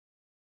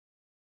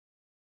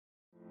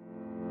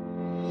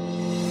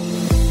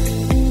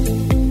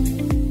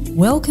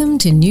Welcome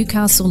to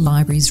Newcastle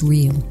Libraries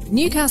Reel.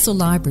 Newcastle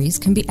Libraries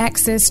can be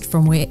accessed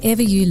from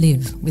wherever you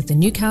live with the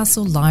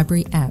Newcastle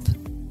Library app.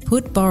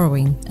 Put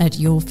borrowing at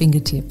your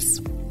fingertips.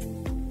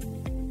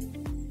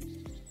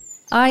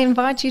 I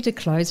invite you to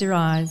close your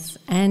eyes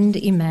and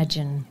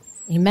imagine.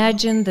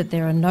 Imagine that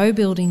there are no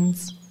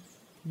buildings,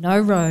 no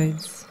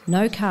roads,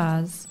 no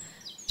cars,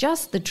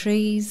 just the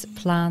trees,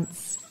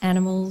 plants,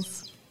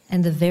 animals,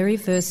 and the very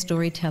first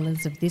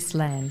storytellers of this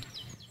land,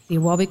 the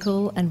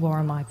Awabakal and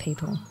Worimi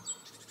people.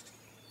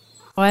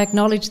 I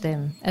acknowledge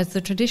them as the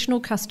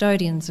traditional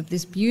custodians of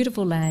this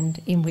beautiful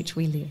land in which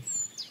we live.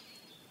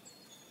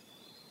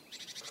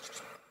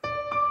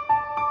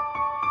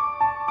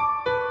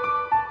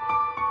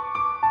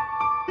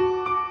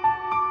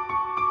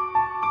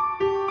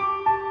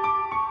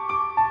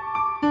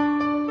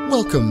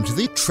 Welcome to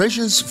the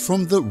Treasures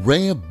from the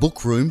Rare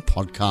Book Room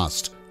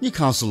podcast.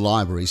 Newcastle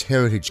Library's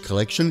Heritage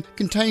Collection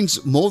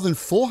contains more than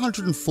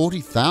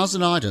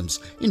 440,000 items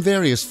in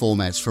various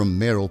formats, from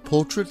mural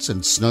portraits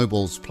and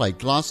Snowball's plate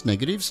glass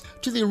negatives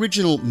to the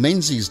original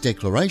Menzies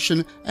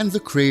Declaration and the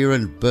Creer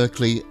and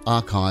Berkeley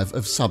Archive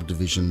of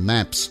Subdivision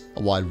Maps.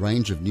 A wide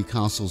range of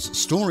Newcastle's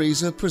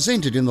stories are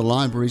presented in the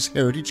library's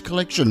Heritage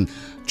Collection.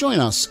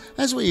 Join us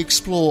as we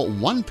explore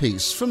one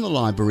piece from the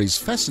library's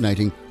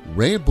fascinating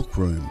Rare Book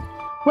Room.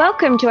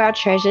 Welcome to our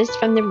Treasures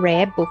from the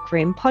Rare Book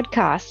Room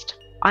podcast.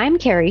 I'm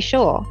Kerry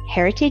Shaw,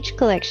 Heritage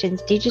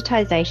Collections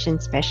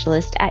Digitisation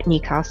Specialist at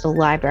Newcastle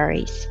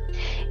Libraries.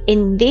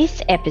 In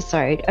this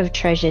episode of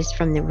Treasures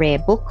from the Rare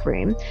Book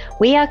Room,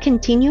 we are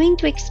continuing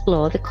to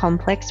explore the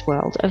complex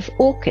world of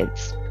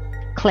orchids.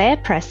 Claire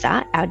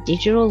Presser, our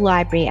Digital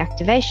Library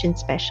Activation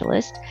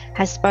Specialist,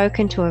 has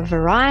spoken to a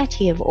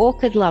variety of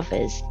orchid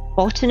lovers,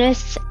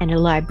 botanists and a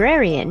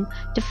librarian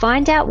to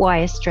find out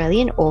why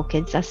Australian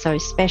orchids are so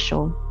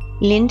special.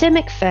 Linda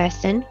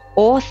McPherson,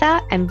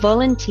 author and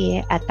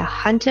volunteer at the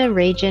Hunter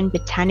Region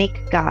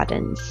Botanic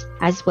Gardens,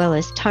 as well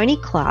as Tony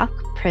Clark,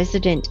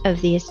 President of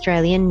the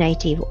Australian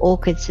Native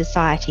Orchid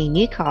Society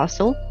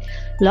Newcastle,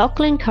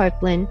 Lachlan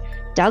Copeland,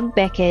 Doug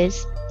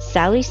Beckers,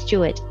 Sally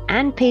Stewart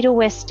and Peter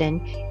Weston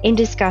in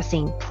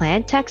discussing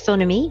plant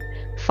taxonomy,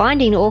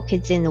 finding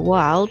orchids in the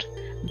wild,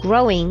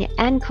 growing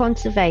and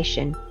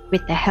conservation,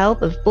 with the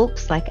help of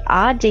books like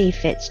R.D.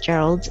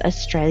 Fitzgerald's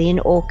Australian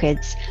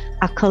Orchids,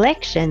 a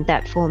collection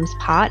that forms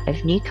part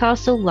of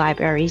Newcastle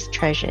Library's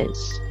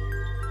treasures.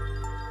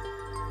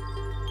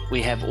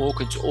 We have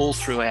orchids all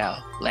through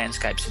our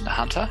landscapes in the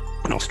Hunter.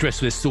 And I'll stress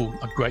there's still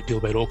a great deal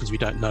about orchids we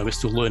don't know. We're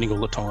still learning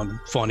all the time and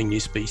finding new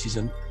species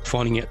and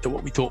finding out that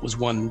what we thought was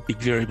one big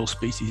variable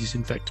species is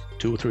in fact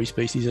 2 or 3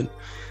 species. And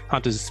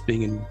Hunters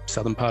being in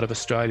southern part of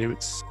Australia,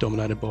 it's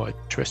dominated by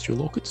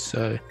terrestrial orchids.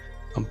 So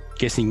I'm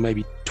guessing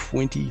maybe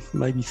 20,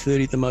 maybe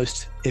 30 the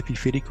most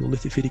epiphytic or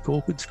lithophytic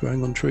orchids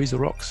growing on trees or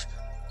rocks,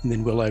 and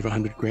then well over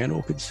 100 ground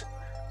orchids.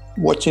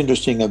 What's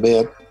interesting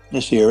about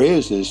this area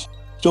is there's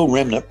still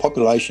remnant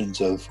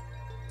populations of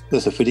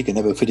lithophytic and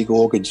epiphytic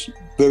orchids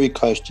very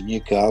close to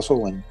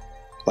Newcastle and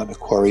like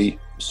Macquarie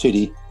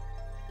City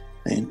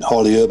and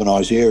highly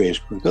urbanised areas.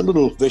 We've got a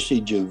little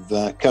vestige of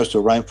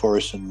coastal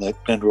rainforest in the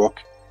Glenrock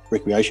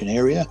recreation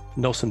area.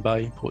 Nelson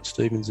Bay, Port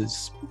Stephens,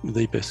 is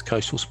the best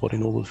coastal spot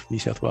in all of New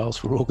South Wales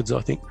for orchids,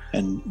 I think.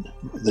 And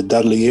the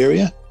Dudley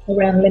area.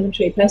 Around Lemon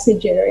Tree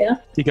Passage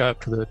area. You go up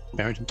to the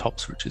Barrington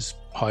Tops, which is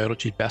high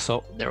altitude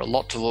basalt. There are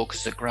lots of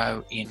orchids that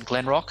grow in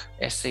Glenrock,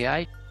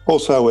 SCA.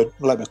 Also at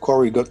Lake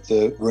Macquarie, got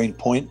the Green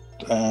Point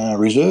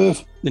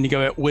Reserve. Then you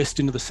go out west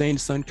into the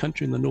sandstone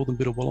country in the northern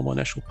bit of Wollemi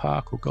National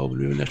Park or Goulburn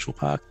River National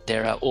Park.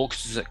 There are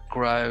orchids that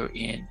grow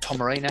in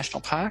Tomaree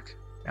National Park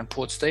and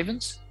Port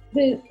Stephens.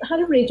 The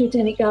Hunter Region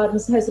Botanic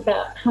Gardens has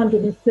about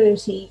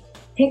 130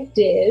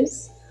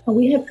 hectares. And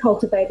we have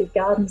cultivated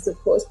gardens, of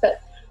course,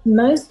 but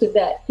most of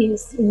that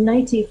is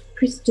native,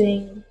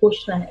 pristine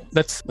bushland.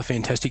 That's a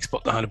fantastic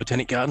spot, the Hunter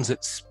Botanic Gardens.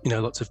 It's,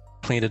 lots of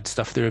planted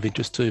stuff there of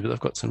interest too, but they've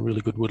got some really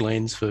good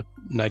woodlands for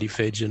native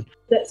veg. And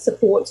that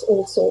supports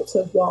all sorts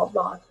of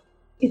wildlife.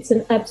 It's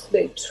an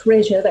absolute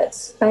treasure, that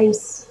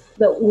space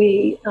that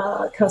we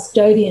are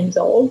custodians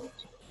of.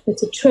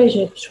 It's a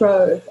treasure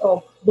trove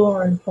of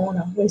flora and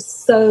fauna. We're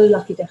so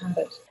lucky to have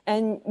it.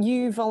 And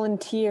you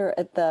volunteer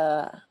at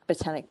the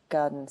Botanic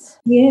Gardens?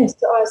 Yes,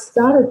 I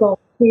started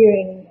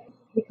volunteering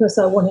because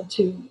I wanted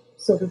to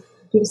sort of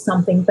give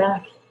something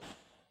back.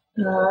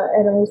 And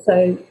I'm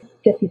also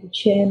deputy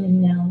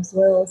chairman now as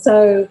well.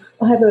 So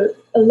I have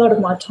a lot of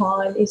my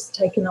time is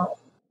taken up.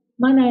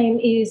 My name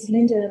is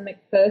Linda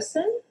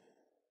McPherson,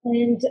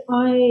 and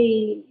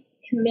I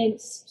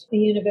commenced a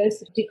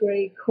university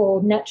degree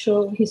called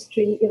Natural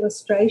History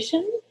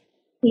Illustration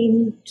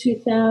in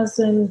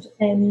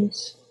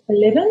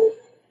 2011.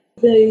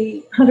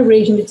 The Hunter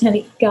Region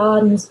Botanic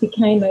Gardens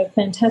became a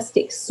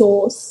fantastic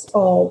source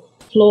of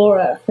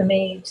flora for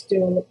me to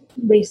do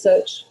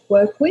research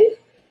work with,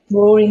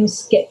 drawing,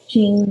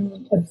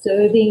 sketching,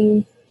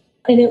 observing.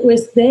 And it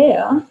was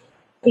there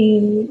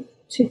in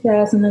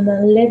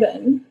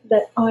 2011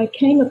 that I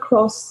came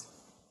across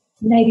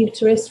native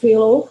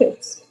terrestrial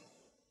orchids.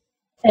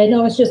 And I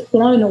was just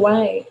blown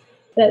away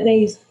that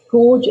these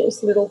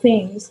gorgeous little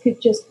things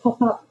could just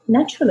pop up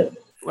naturally.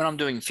 When I'm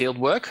doing field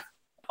work,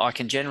 I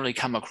can generally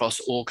come across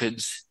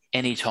orchids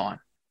anytime.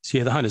 So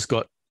yeah, the Hunter's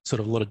got sort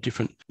of a lot of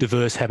different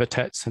diverse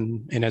habitats,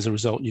 and as a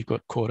result, you've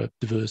got quite a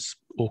diverse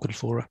orchid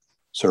flora.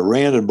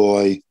 Surrounded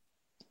by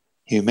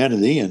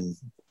humanity and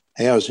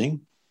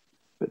housing,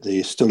 but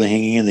they're still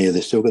hanging in there.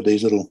 They've still got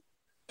these little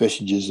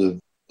vestiges of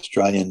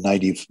Australian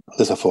native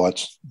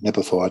lithophytes,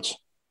 nepophytes.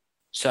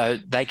 So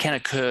they can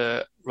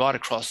occur right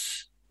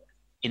across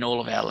in all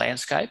of our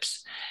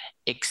landscapes,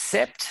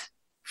 except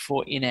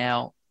for in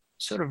our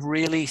sort of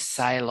really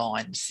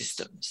saline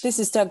systems. This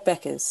is Doug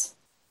Beckers,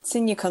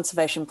 Senior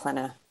Conservation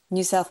Planner,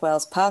 New South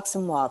Wales Parks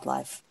and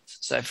Wildlife.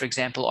 So, for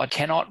example, I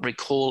cannot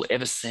recall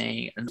ever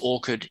seeing an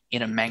orchid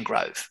in a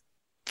mangrove,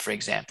 for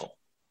example.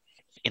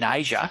 In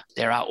Asia,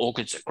 there are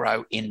orchids that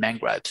grow in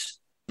mangroves,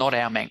 not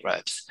our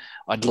mangroves.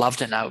 I'd love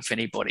to know if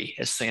anybody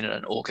has seen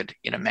an orchid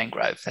in a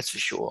mangrove, that's for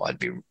sure. I'd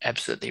be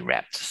absolutely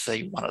rapt to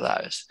see one of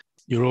those.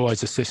 You're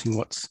always assessing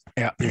what's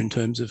out there in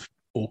terms of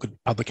orchid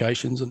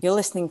publications. You're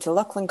listening to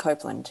Lachlan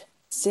Copeland,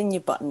 Senior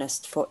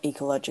Botanist for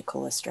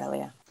Ecological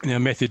Australia. And our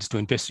methods to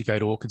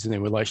investigate orchids and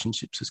their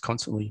relationships is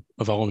constantly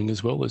evolving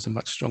as well. There's a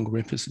much stronger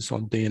emphasis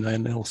on DNA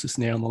analysis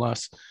now in the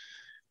last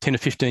 10 or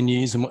 15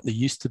 years than what there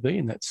used to be,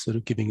 and that's sort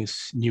of giving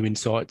us new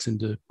insights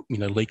into,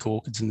 leek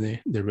orchids and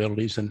their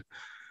relatives. And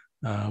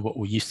what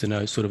we used to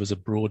know sort of as a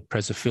broad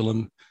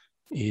Prazophilum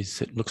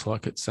is it looks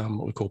like it's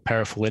what we call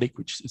paraphyletic,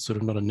 which is sort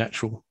of not a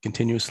natural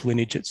continuous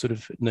lineage.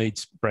 It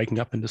needs breaking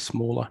up into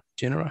smaller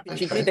genera.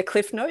 Did you do the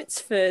cliff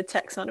notes for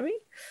taxonomy?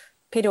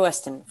 Peter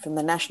Weston from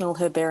the National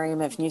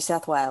Herbarium of New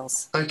South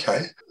Wales.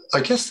 Okay.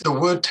 I guess the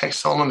word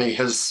taxonomy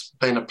has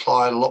been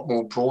applied a lot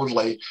more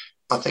broadly.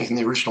 I think in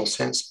the original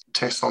sense,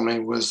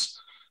 taxonomy was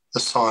the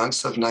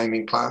science of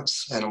naming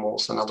plants,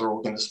 animals and other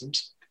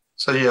organisms.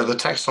 So yeah, the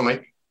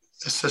taxonomic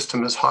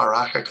system is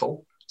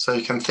hierarchical. So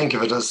you can think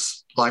of it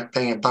as like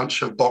being a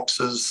bunch of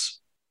boxes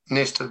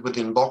nested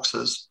within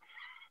boxes.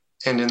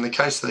 And in the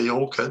case of the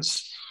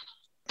orchids,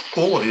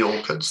 all of the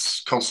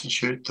orchids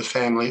constitute the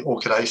family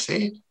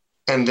Orchidaceae.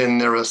 And then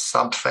there are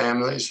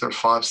subfamilies. There are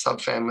 5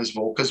 subfamilies of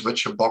orchids,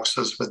 which are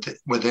boxes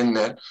within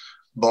that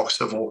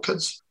box of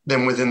orchids.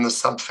 Then within the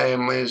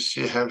subfamilies,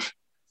 you have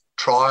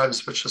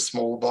tribes, which are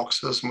smaller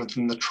boxes. And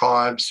within the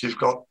tribes, you've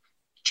got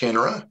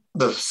genera,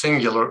 the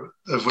singular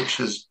of which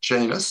is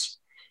genus.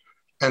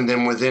 And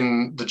then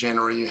within the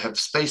genera, you have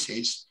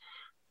species.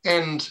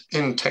 And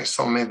in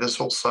taxonomy, there's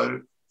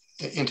also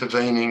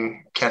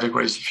intervening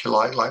categories, if you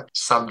like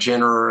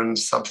subgenera and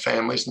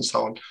subfamilies and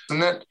so on.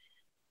 And that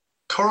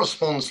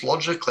corresponds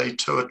logically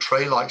to a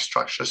tree-like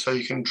structure. So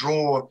you can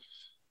draw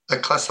a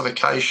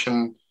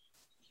classification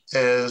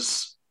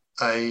as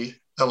a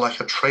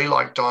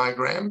tree-like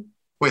diagram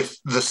with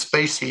the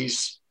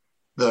species,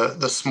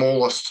 the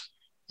smallest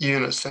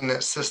units in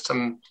that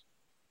system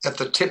at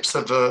the tips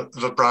of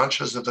the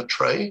branches of the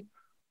tree.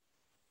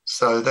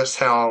 So that's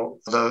how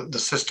the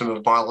system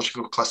of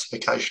biological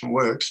classification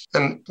works.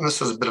 And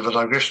this is a bit of a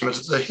digression,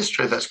 but the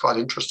history of that's quite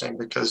interesting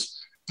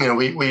because,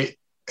 we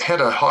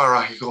had a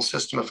hierarchical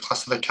system of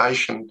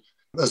classification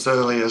as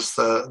early as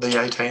the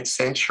 18th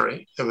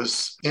century. It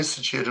was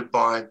instituted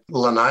by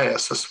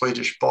Linnaeus, a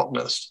Swedish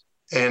botanist.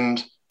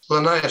 And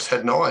Linnaeus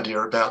had no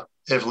idea about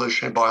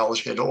evolutionary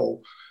biology at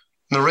all.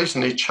 And the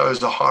reason he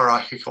chose a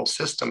hierarchical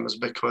system is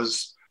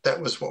because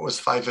that was what was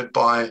favoured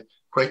by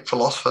Greek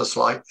philosophers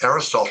like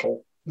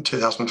Aristotle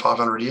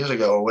 2,500 years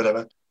ago or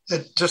whatever.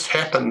 It just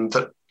happened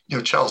that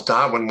Charles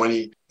Darwin, when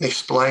he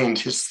explained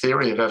his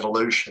theory of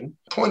evolution,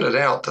 pointed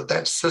out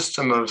that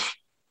system of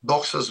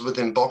boxes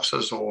within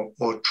boxes or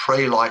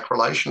tree-like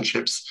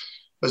relationships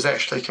was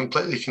actually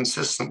completely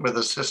consistent with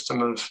a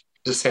system of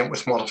descent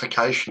with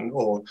modification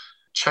or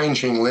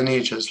changing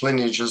lineages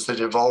that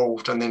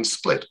evolved and then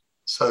split.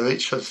 So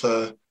each of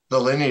the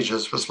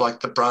lineages was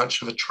like the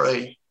branch of a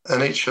tree,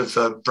 and each of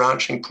the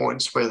branching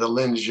points where the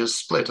lineages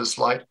split is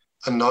like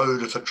a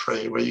node of a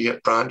tree where you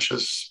get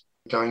branches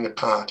going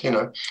apart,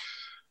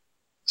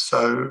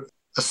 So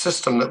a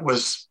system that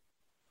was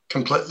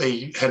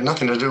had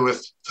nothing to do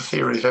with the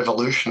theory of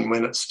evolution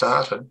when it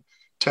started,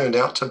 turned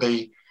out to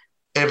be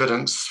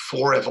evidence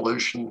for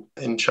evolution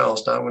in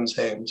Charles Darwin's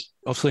hands.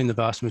 I've seen the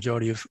vast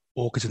majority of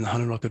orchids in the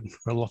Hunter. I could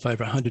rattle off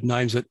over 100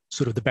 names at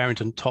sort of the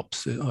Barrington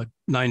tops. I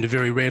named a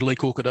very rare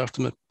leek orchid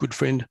after my good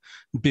friend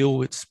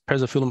Bill. It's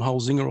Prazophilum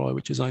holzingeri,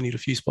 which is only at a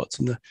few spots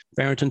in the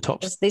Barrington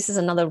tops. This is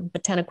another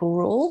botanical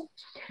rule.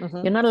 Mm-hmm.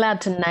 You're not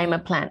allowed to name a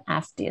plant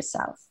after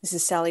yourself. This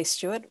is Sally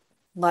Stewart,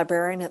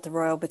 librarian at the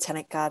Royal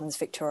Botanic Gardens,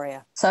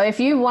 Victoria. So if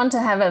you want to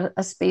have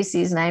a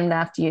species named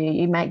after you,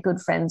 you make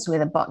good friends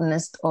with a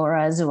botanist or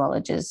a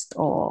zoologist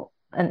or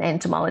an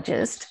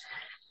entomologist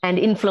and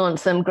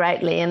influence them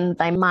greatly, and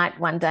they might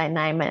one day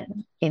name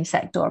an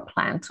insect or a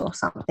plant or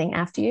something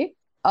after you.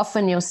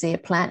 Often you'll see a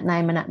plant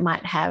name and it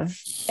might have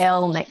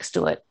L next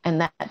to it,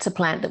 and that's a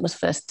plant that was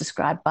first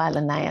described by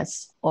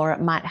Linnaeus, or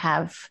it might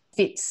have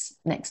Fitz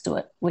next to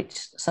it,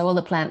 so all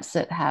the plants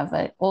that have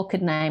an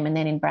orchid name and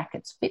then in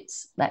brackets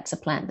Fitz, that's a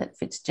plant that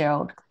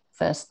Fitzgerald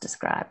first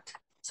described.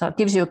 So it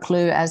gives you a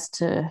clue as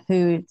to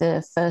who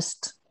the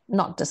first,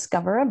 not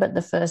discoverer, but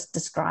the first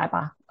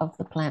describer of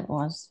the plant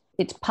was.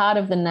 It's part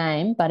of the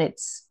name, but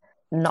it's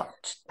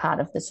not part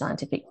of the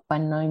scientific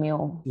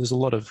binomial. There's a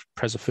lot of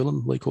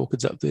Prasophyllum leek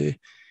orchids up there.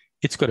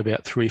 It's got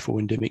about 3 or 4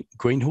 endemic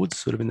greenhoods,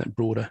 sort of in that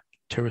broader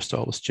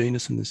Pterostylus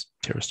genus, and there's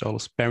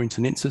Pterostylus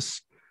barringtonensis.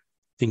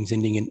 Things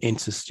ending in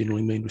ensis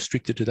generally mean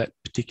restricted to that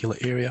particular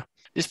area.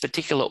 This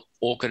particular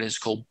orchid is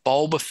called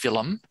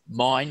Bulbophyllum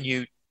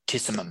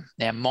minutissimum.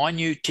 Now,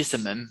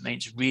 minutissimum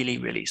means really,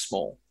 really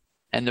small.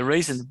 And the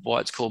reason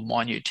why it's called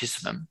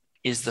minutissimum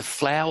is the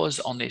flowers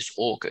on this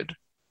orchid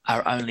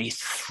are only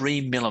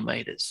 3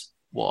 millimetres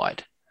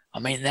wide. I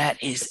mean,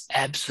 that is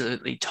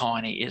absolutely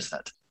tiny, isn't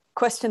it?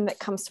 Question that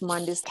comes to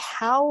mind is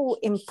how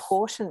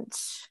important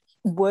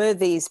were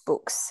these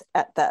books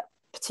at that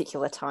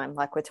particular time?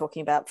 Like we're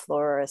talking about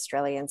Flora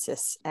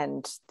Australiensis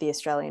and the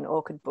Australian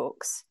Orchid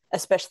books,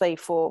 especially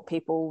for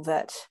people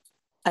that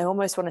I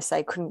almost want to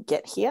say couldn't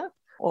get here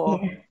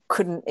or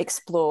couldn't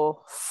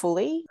explore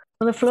fully.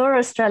 Well, the Flora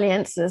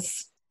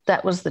Australiensis,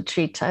 that was the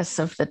treatise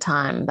of the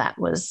time. That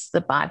was the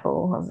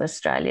Bible of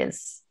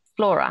Australia's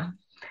flora.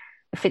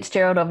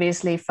 Fitzgerald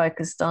obviously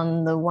focused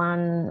on the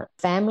one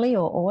family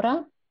or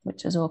order,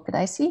 which is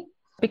Orchidaceae.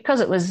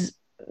 Because it was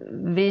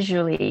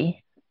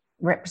visually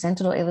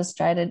represented or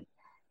illustrated,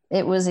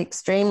 it was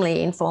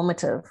extremely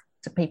informative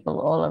to people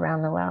all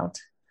around the world.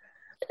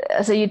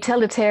 As a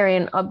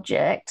utilitarian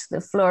object,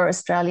 the Flora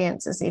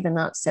Australiensis, even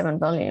though it's 7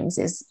 volumes,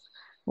 is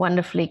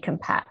wonderfully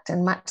compact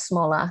and much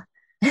smaller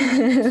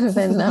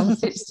than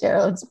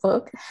Fitzgerald's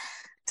book.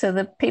 So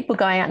the people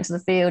going out into the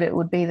field, it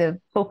would be the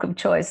book of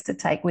choice to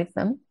take with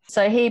them.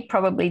 So he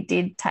probably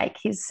did take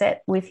his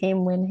set with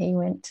him when he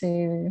went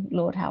to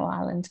Lord Howe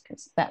Island,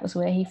 because that was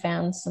where he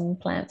found some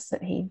plants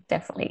that he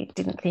definitely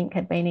didn't think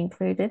had been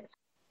included.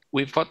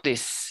 We've got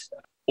this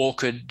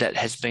orchid that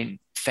has been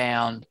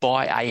found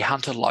by a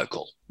hunter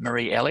local,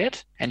 Marie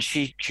Elliott, and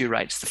she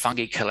curates the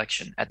fungi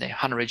collection at the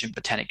Hunter Region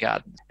Botanic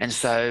Garden. And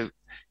so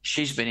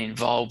she's been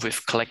involved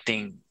with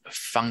collecting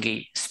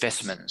fungi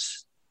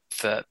specimens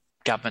for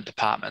government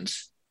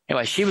departments.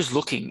 Anyway, she was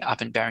looking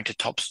up in Barrington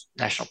Tops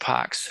National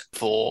Parks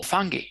for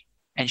fungi,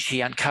 and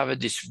she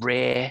uncovered this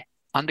rare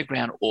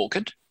underground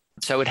orchid.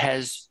 So it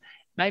has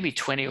maybe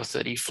 20 or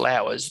 30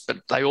 flowers,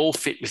 but they all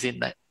fit within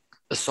the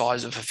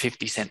size of a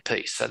 50-cent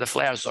piece. So the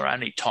flowers are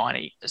only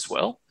tiny as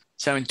well.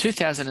 So in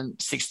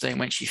 2016,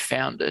 when she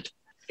found it,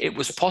 it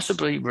was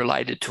possibly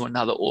related to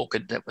another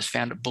orchid that was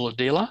found at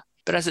Bulahdelah.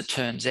 But as it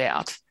turns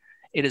out,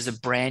 it is a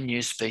brand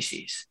new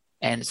species.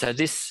 And so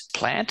this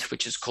plant,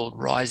 which is called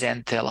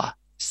Rhizanthella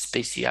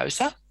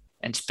speciosa,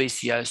 and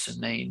speciosa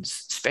means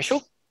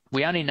special,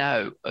 we only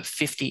know of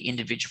 50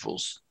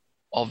 individuals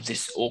of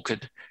this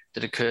orchid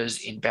that occurs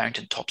in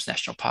Barrington Tops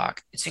National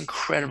Park. It's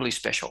incredibly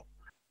special.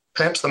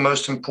 Perhaps the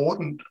most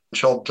important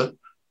job that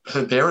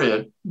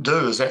herbaria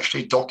do is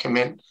actually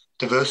document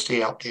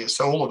diversity out there.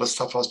 So all of the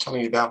stuff I was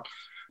telling you about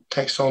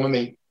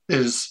taxonomy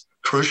is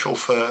crucial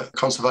for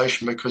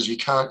conservation, because you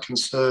can't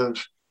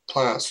conserve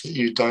plants that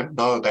you don't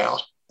know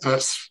about. And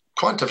it's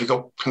quite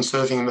difficult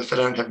conserving them if they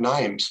don't have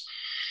names.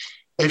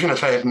 Even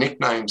if they have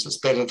nicknames, it's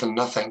better than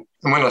nothing.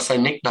 And when I say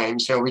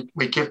nicknames,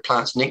 we give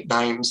plants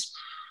nicknames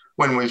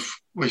when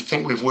we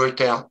think we've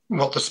worked out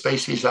what the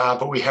species are,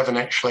 but we haven't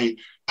actually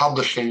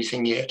published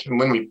anything yet. And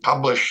when we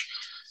publish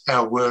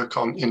our work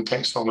in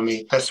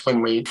taxonomy, that's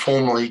when we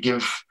formally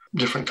give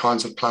different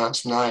kinds of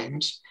plants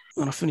names.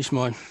 When I finished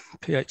my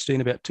PhD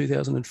in about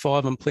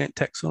 2005 on plant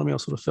taxonomy, I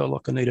sort of felt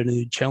like I needed a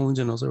new challenge,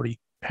 and I was already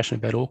passionate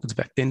about orchids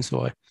back then.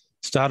 So I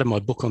started my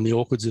book on the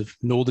orchids of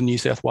northern New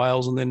South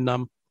Wales, and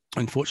then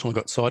unfortunately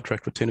got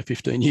sidetracked for 10 or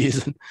 15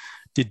 years and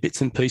did bits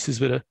and pieces.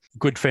 But a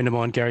good friend of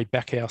mine, Gary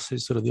Backhouse,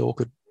 is sort of the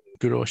orchid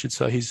guru, I should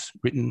say. He's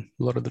written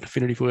a lot of the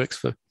definitive works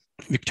for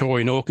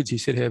Victorian orchids. He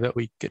said, how about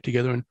we get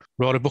together and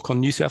write a book on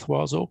New South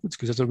Wales orchids,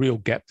 because there's a real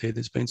gap there.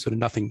 There's been sort of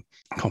nothing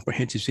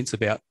comprehensive since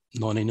about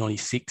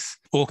 1996.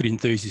 Orchid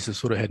enthusiasts have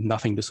sort of had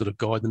nothing to sort of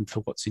guide them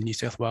for what's in New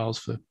South Wales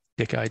for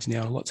decades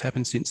now. A lot's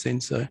happened since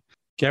then. So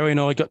Gary and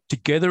I got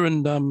together,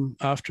 and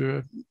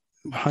after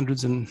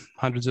hundreds and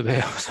hundreds of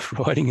hours of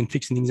writing and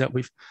fixing things up,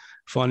 we've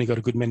finally got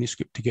a good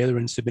manuscript together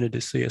and submitted to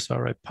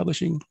CSIRO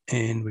Publishing.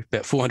 And we've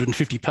about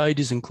 450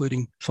 pages,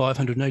 including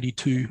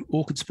 582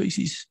 orchid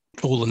species,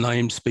 all the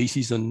named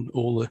species and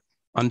all the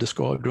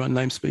undescribed or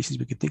unnamed species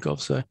we could think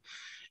of. So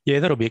yeah,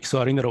 that'll be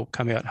exciting. That'll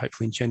come out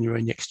hopefully in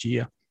January next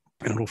year,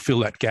 and it'll fill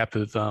that gap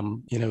of,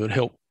 it'll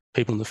help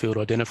people in the field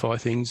identify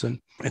things. And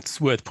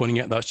it's worth pointing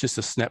out that it's just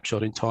a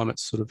snapshot in time.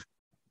 It's sort of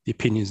the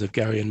opinions of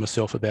Gary and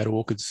myself about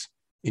orchids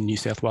in New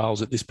South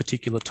Wales at this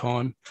particular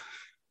time.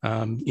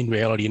 In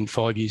reality, in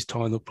 5 years'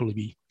 time, there'll probably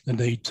be a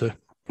need to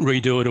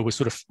redo it, or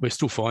we're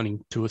still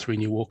finding 2 or 3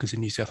 new orchids in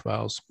New South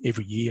Wales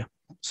every year.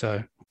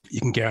 So you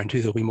can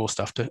guarantee there'll be more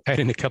stuff to add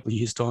in a couple of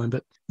years' time.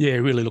 But yeah,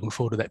 really looking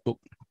forward to that book,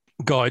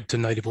 Guide to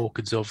Native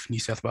Orchids of New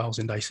South Wales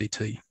and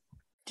ACT.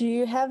 Do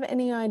you have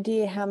any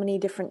idea how many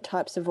different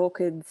types of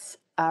orchids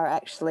are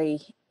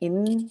actually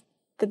in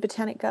the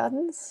Botanic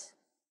Gardens?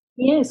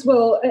 Yes,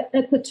 well,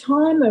 at the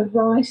time of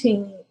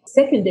writing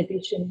second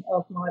edition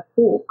of my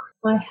book,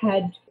 I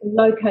had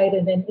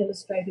located and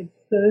illustrated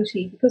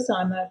 30, because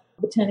I'm a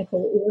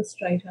botanical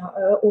illustrator,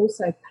 I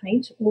also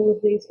paint all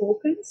of these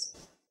orchids.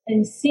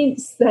 And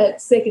since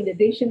that second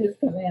edition has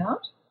come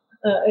out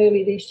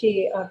early this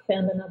year, I've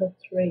found another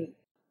 3.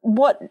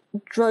 What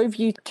drove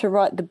you to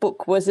write the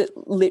book? Was it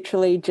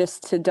literally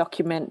just to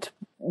document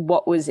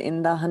what was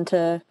in the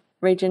Hunter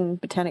Region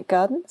Botanic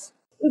Gardens?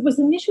 It was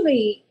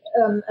initially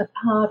a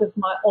part of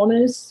my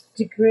honours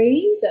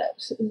degree,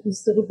 that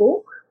this little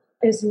book,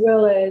 as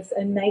well as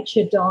a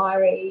nature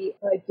diary.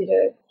 I did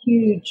a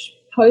huge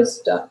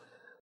poster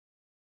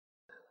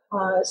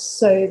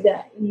so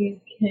that you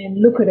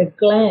can look at a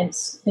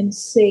glance and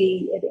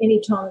see at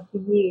any time of the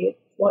year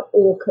what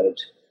orchid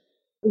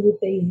would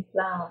be in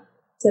flower.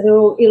 So they're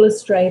all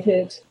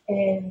illustrated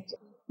and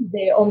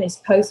they're on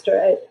this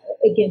poster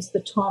against the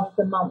time of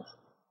the month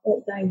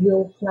that they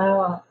will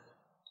flower.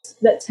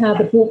 That's how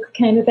the book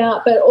came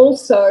about, but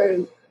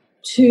also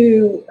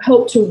to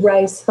help to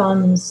raise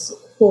funds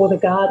for the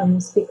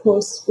gardens,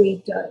 because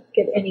we don't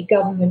get any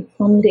government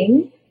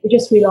funding. We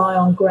just rely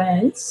on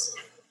grants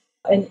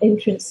and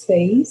entrance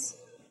fees.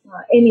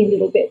 Any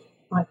little bit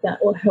like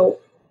that will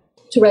help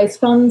to raise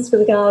funds for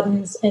the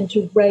gardens and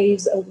to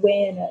raise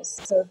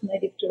awareness of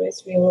native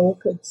terrestrial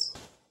orchids.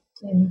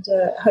 And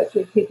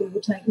hopefully people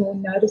will take more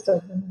notice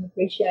of them and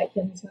appreciate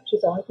them as much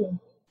as I do.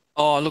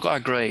 Oh, look, I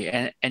agree.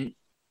 And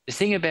the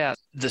thing about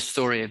the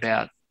story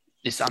about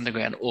this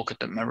underground orchid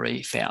that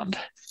Marie found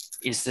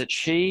is that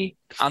she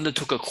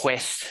undertook a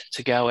quest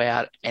to go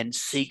out and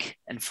seek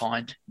and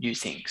find new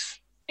things.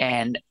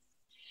 And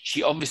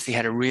she obviously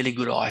had a really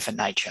good eye for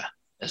nature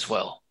as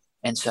well.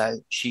 And so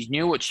she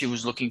knew what she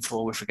was looking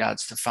for with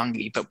regards to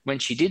fungi. But when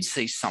she did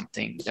see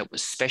something that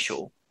was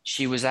special,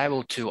 she was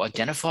able to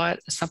identify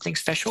it as something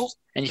special.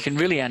 And you can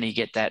really only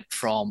get that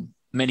from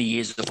many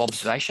years of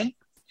observation.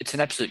 It's an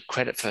absolute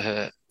credit for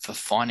her for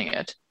finding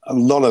it. A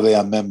lot of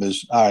our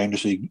members are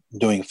interested in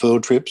doing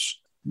field trips.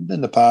 In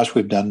the past,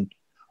 we've done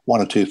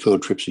 1 or 2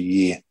 field trips a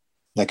year.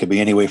 That could be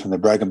anywhere from the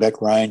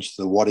Brokenback Range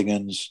to the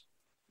Wattigans,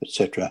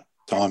 etc.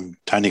 I'm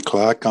Tony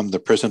Clark. I'm the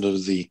president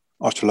of the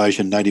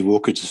Australasian Native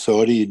Orchid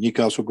Society in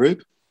Newcastle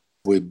Group.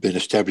 We've been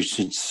established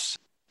since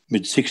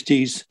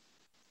mid-60s.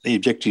 The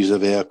objectives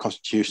of our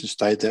constitution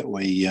state that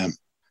we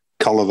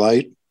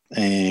cultivate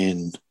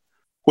and,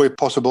 where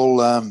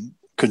possible,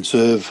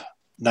 conserve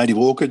native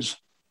orchids.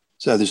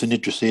 So there's an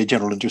interest there,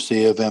 general interest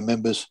there of our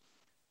members.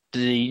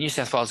 The New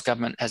South Wales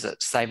government has a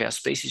Save Our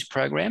Species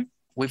program.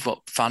 We've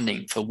got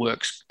funding for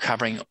works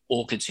covering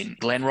orchids in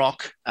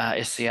Glenrock,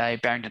 SCA,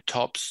 Barrington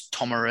Tops,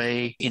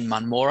 Tomaree, in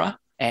Munmora.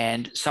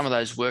 And some of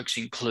those works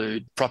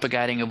include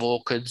propagating of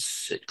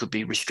orchids. It could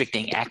be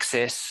restricting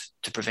access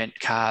to prevent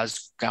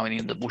cars going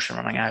into the bush and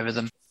running over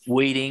them,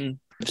 weeding,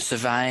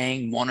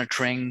 surveying,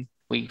 monitoring.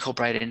 We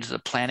incorporate it into the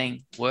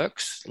planning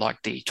works,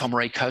 like the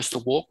Tomaree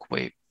Coastal Walk,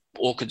 where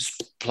orchids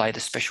played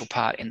a special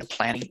part in the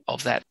planning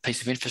of that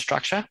piece of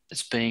infrastructure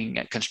that's being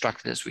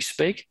constructed as we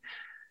speak.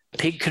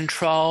 Pig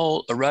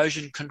control,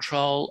 erosion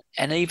control,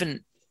 and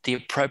even the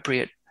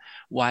appropriate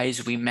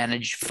ways we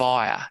manage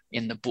fire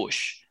in the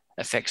bush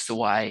affects the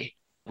way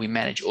we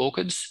manage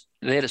orchids.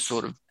 They're the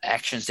sort of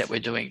actions that we're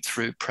doing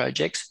through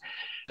projects.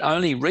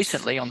 Only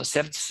recently, on the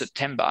 7th of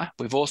September,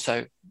 we've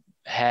also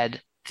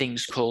had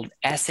things called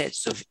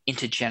Assets of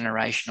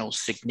Intergenerational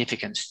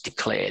Significance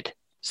declared.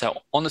 So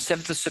on the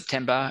 7th of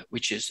September,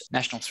 which is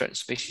National Threatened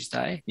Species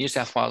Day, New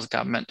South Wales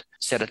government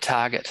set a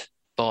target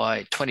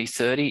by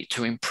 2030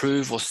 to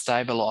improve or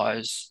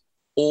stabilise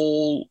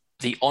all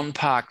the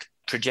on-park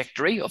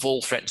trajectory of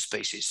all threatened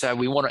species. So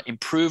we want to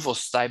improve or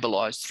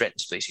stabilise threatened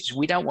species.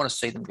 We don't want to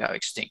see them go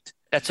extinct.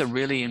 That's a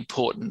really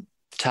important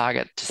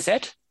target to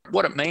set.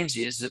 What it means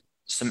is that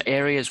some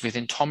areas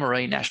within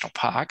Tomaree National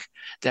Park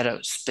that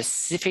are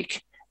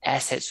specific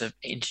assets of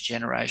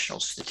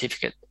intergenerational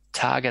certificate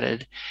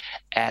targeted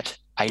at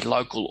a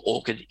local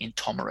orchid in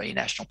Tomaree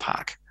National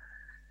Park.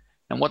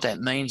 And what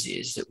that means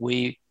is that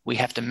we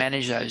have to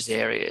manage those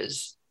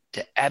areas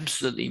to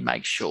absolutely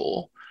make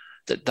sure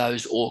that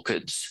those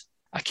orchids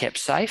are kept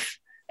safe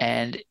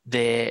and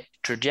their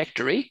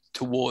trajectory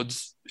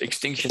towards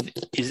extinction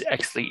is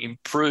actually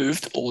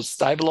improved or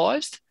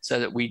stabilised, so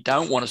that we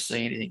don't want to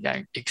see anything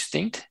going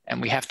extinct,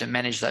 and we have to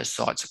manage those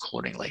sites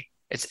accordingly.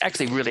 It's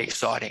actually really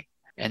exciting.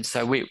 And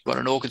so we've got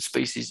an orchid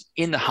species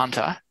in the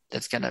Hunter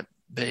that's going to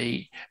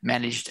be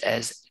managed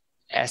as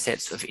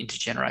assets of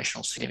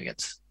intergenerational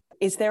significance.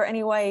 Is there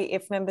any way,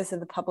 if members of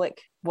the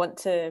public want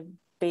to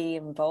be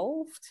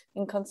involved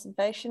in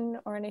conservation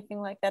or anything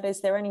like that, is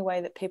there any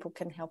way that people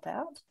can help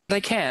out? They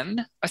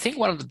can. I think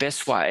one of the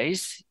best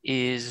ways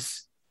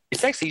is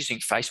it's actually using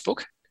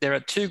Facebook. There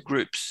are 2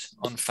 groups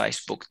on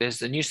Facebook. There's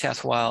the New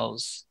South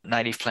Wales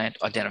Native Plant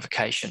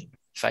Identification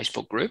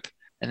Facebook group,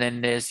 and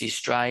then there's the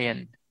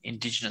Australian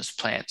Indigenous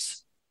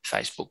Plants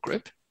Facebook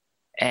group.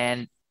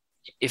 And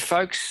if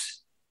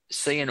folks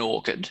see an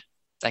orchid,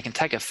 they can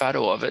take a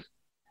photo of it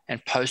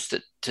and post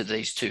it to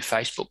these 2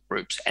 Facebook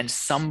groups, and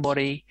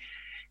somebody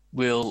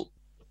will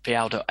be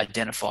able to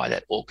identify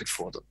that orchid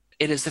for them.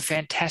 It is a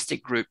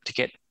fantastic group to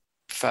get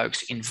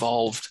folks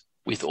involved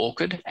with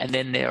orchid, and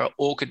then there are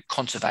orchid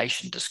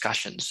conservation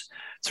discussions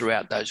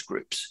throughout those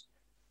groups.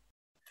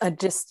 I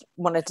just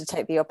wanted to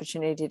take the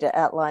opportunity to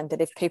outline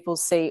that if people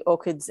see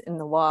orchids in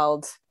the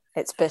wild,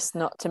 it's best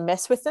not to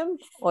mess with them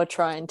or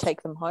try and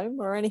take them home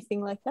or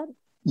anything like that.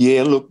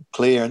 Yeah, look,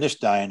 Claire, in this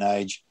day and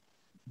age,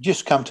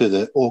 just come to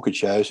the orchid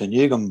shows and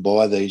you can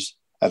buy these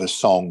at a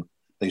song,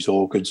 these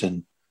orchids,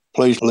 and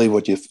please leave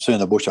what you see in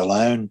the bush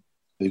alone,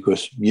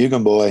 because you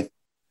can buy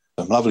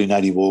some lovely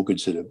native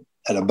orchids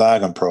at a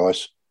bargain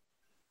price.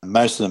 And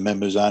most of the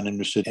members aren't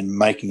interested in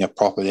making a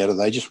profit out of it.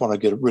 They just want to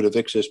get rid of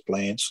excess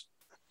plants.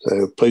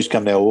 So please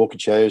come to our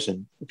orchid shows,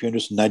 and if you're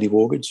interested in native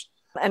orchids.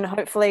 And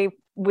hopefully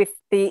with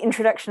the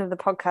introduction of the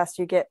podcast,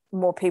 you get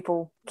more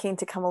people keen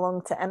to come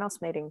along to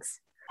ANOS meetings.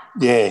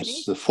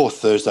 Yes, the fourth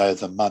Thursday of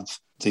the month,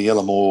 the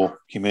Ellamore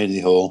Community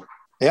Hall.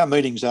 Our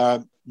meetings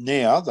are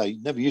now, they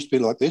never used to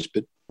be like this,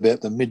 but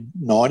about the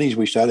mid-90s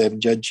we started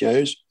having judge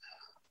shows.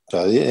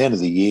 So at the end of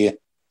the year,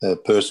 the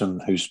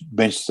person who's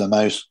benched the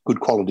most good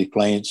quality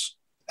plants,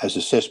 as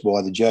assessed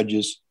by the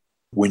judges,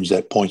 wins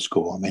that point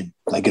score. I mean,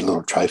 they get a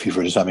little trophy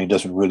for it or something. It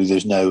doesn't really,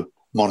 there's no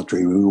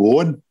monetary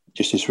reward,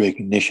 just this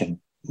recognition.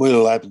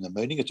 We'll open the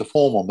meeting. It's a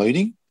formal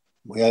meeting.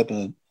 We open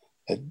it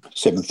at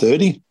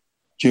 7:30.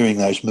 During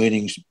those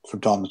meetings, from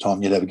time to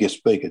time, you'd have a guest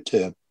speaker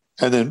too.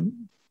 And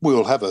then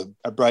we'll have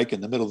a break in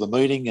the middle of the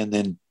meeting, and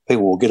then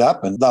people will get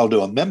up and they'll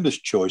do a member's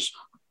choice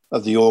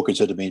of the orchids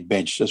that have been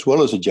benched, as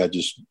well as a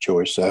judge's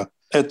choice. So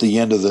at the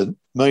end of the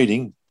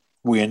meeting,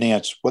 we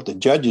announce what the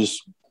judges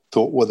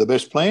thought were the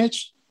best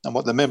plants and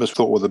what the members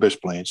thought were the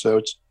best plants. So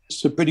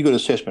it's a pretty good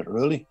assessment,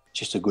 really.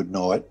 Just a good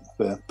night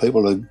for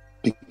people to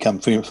become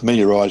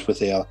familiarised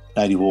with our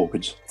native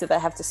orchids. Do they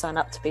have to sign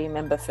up to be a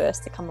member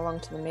first to come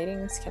along to the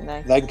meetings? Can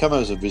they? They can come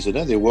as a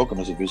visitor. They're welcome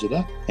as a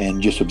visitor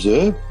and just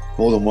observe.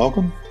 More than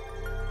welcome.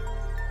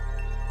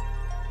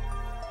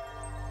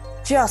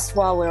 Just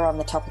while we're on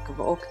the topic of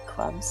orchid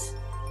clubs,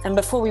 and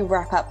before we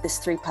wrap up this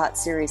 3-part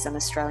series on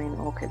Australian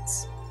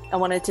orchids, I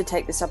wanted to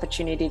take this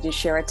opportunity to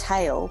share a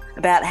tale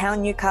about how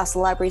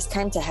Newcastle Libraries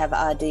came to have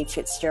R.D.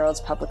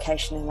 Fitzgerald's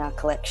publication in our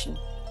collection.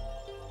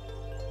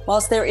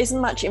 Whilst there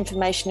isn't much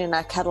information in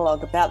our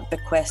catalogue about the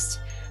bequest,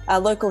 our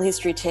local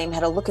history team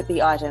had a look at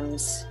the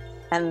items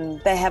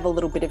and they have a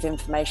little bit of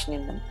information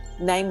in them.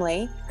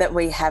 Namely, that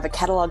we have a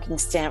cataloguing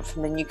stamp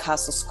from the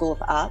Newcastle School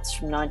of Arts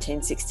from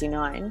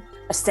 1969,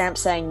 a stamp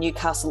saying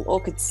Newcastle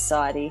Orchid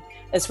Society,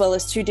 as well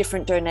as 2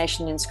 different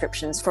donation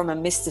inscriptions from a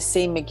Mr.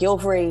 C.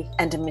 McGilvery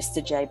and a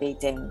Mr. J.B.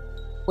 Dean.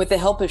 With the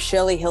help of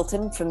Shirley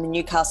Hilton from the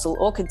Newcastle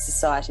Orchid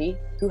Society,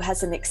 who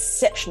has an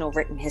exceptional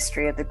written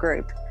history of the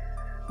group,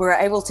 we were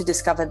able to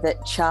discover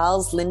that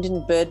Charles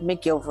Lyndon Bird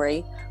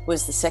McGilvery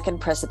was the 2nd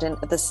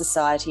president of the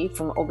Society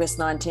from August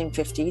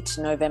 1950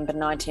 to November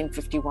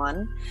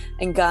 1951,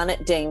 and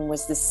Garnet Dean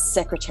was the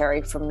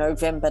secretary from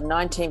November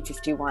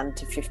 1951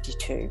 to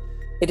 52.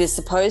 It is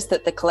supposed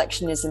that the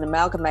collection is an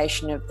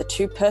amalgamation of the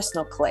 2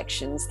 personal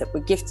collections that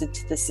were gifted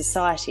to the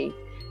Society,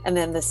 and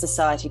then the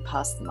Society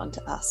passed them on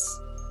to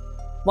us.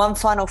 One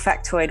final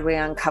factoid we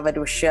uncovered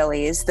with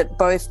Shirley is that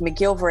both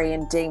McGilvery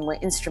and Dean were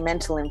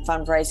instrumental in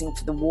fundraising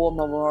for the War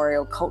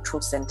Memorial Cultural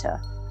Centre,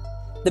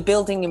 the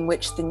building in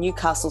which the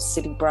Newcastle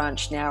City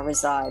branch now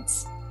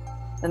resides.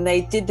 And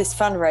they did this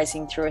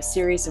fundraising through a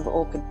series of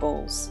orchid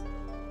balls.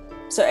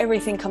 So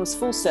everything comes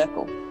full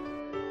circle.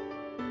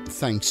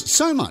 Thanks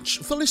so much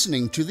for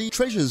listening to the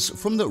Treasures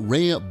from the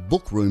Rare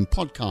Book Room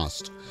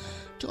podcast.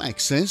 To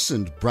access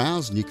and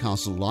browse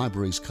Newcastle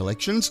Libraries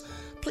collections,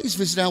 please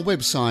visit our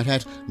website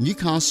at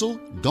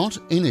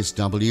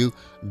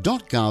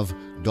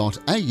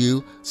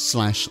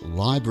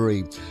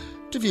newcastle.nsw.gov.au/library.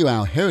 To view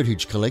our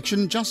heritage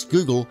collection, just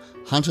Google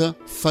Hunter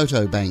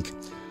Photo Bank.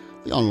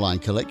 The online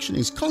collection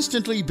is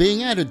constantly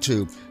being added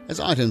to as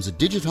items are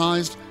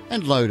digitised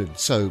and loaded,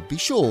 so be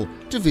sure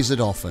to visit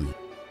often.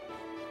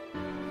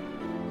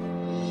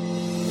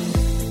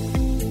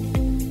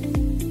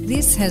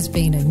 This has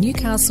been a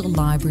Newcastle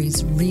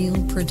Libraries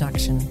Real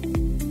production.